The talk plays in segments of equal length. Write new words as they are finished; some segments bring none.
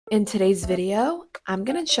In today's video, I'm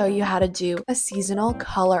going to show you how to do a seasonal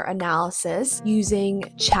color analysis using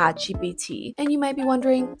ChatGPT. And you might be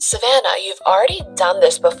wondering, Savannah, you've already done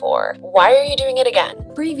this before. Why are you doing it again?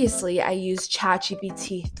 Previously, I used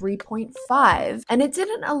ChatGPT 3.5 and it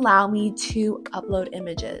didn't allow me to upload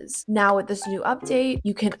images. Now with this new update,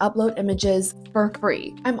 you can upload images for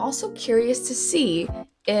free. I'm also curious to see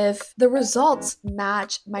if the results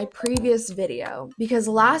match my previous video, because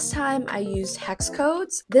last time I used hex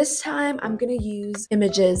codes, this time I'm gonna use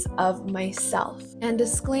images of myself. And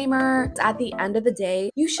disclaimer, at the end of the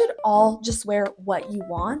day, you should all just wear what you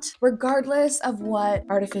want, regardless of what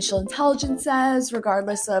artificial intelligence says,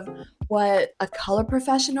 regardless of what a color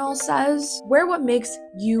professional says. Wear what makes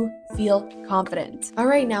you feel confident. All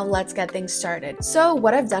right, now let's get things started. So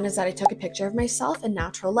what I've done is that I took a picture of myself in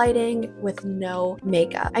natural lighting with no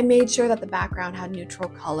makeup. I made sure that the background had neutral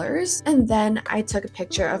colors, and then I took a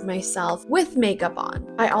picture of myself with makeup on.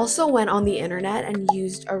 I also went on the internet and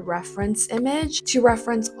used a reference image to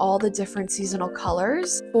reference all the different seasonal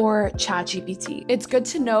colors for ChatGPT. It's good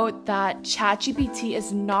to note that ChatGPT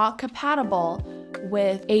is not compatible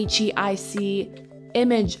with HEIC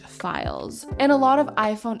image files, and a lot of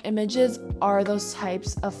iPhone images are those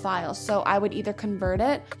types of files, so I would either convert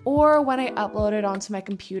it, or when I upload it onto my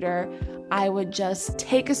computer, I would just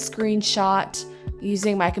take a screenshot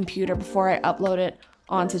using my computer before I upload it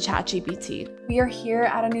onto ChatGPT. We are here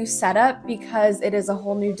at a new setup because it is a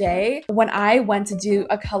whole new day. When I went to do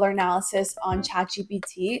a color analysis on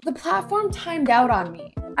ChatGPT, the platform timed out on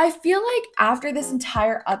me. I feel like after this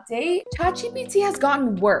entire update, ChatGPT has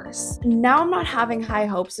gotten worse. Now I'm not having high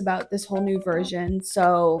hopes about this whole new version,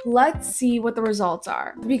 so let's see what the results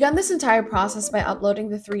are. I've begun this entire process by uploading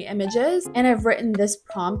the 3 images, and I've written this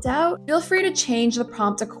prompt out. Feel free to change the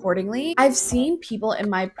prompt accordingly. I've seen people in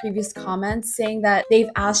my previous comments saying that they've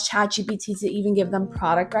asked ChatGPT to even give them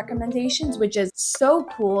product recommendations, which is so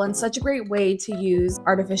cool and such a great way to use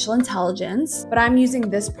artificial intelligence. But I'm using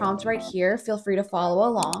this prompt right here. Feel free to follow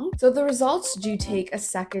along. So the results do take a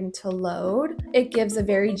second to load. It gives a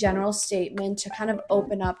very general statement to kind of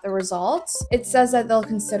open up the results. It says that they'll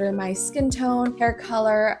consider my skin tone, hair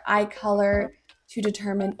color, eye color, to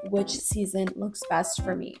determine which season looks best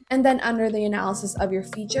for me. And then under the analysis of your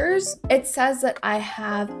features, it says that I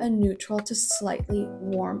have a neutral to slightly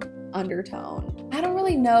warm undertone. I don't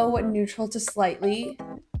really know what neutral to slightly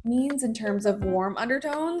means in terms of warm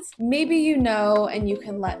undertones. Maybe you know and you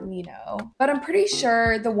can let me know. But I'm pretty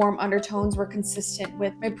sure the warm undertones were consistent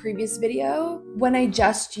with my previous video when I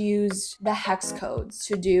just used the hex codes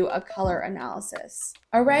to do a color analysis.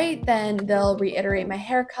 All right, then they'll reiterate my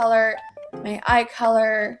hair color, my eye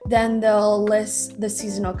color, then they'll list the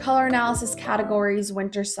seasonal color analysis categories: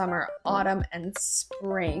 winter, summer, autumn, and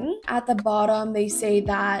spring. At the bottom, they say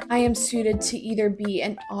that I am suited to either be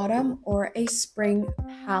an autumn or a spring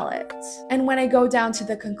palette. And when I go down to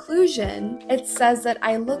the conclusion, it says that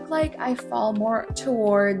I look like I fall more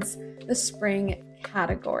towards the spring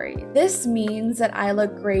category. This means that I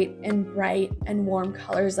look great in bright and warm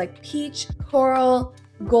colors like peach, coral,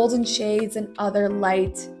 golden shades, and other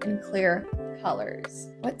light and clear colors.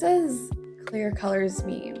 What does clear colors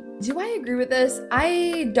mean? Do I agree with this?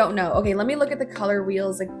 I don't know. Okay, let me look at the color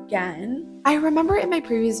wheels again. I remember in my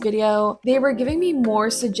previous video, they were giving me more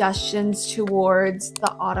suggestions towards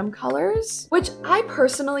the autumn colors, which I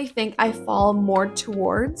personally think I fall more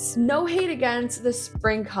towards. No hate against the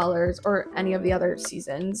spring colors or any of the other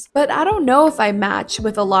seasons, but I don't know if I match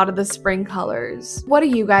with a lot of the spring colors. What do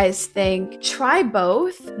you guys think? Try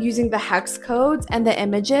both using the hex codes and the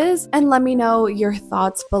images and let me know your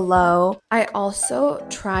thoughts below. I also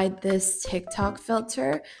tried this TikTok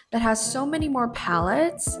filter that has so many more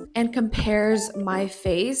palettes and compares my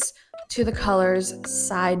face to the colors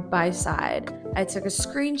side by side. I took a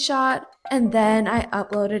screenshot and then I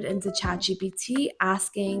uploaded into ChatGPT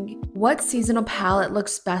asking what seasonal palette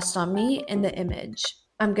looks best on me in the image.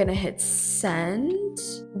 I'm gonna hit send,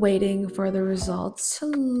 waiting for the results to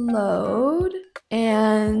load,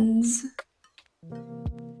 and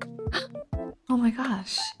oh my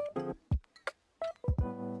gosh.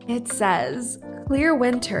 It says clear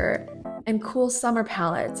winter and cool summer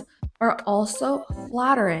palettes are also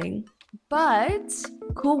flattering, but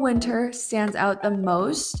cool winter stands out the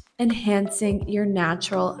most, enhancing your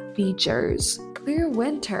natural features. Clear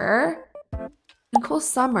winter and cool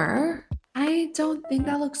summer, I don't think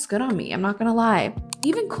that looks good on me. I'm not gonna lie.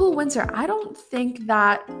 Even cool winter, I don't think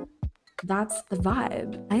that That's the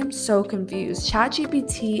vibe. I am so confused.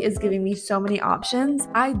 ChatGPT is giving me so many options.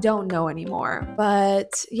 I don't know anymore.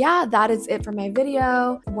 But yeah, that is it for my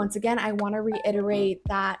video. Once again, I want to reiterate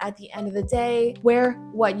that at the end of the day, wear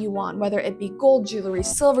what you want, whether it be gold jewelry,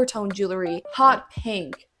 silver tone jewelry, hot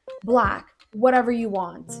pink, black, whatever you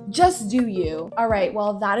want. Just do you. All right,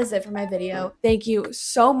 well, that is it for my video. Thank you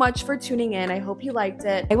so much for tuning in. I hope you liked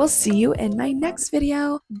it. I will see you in my next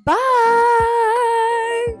video. Bye!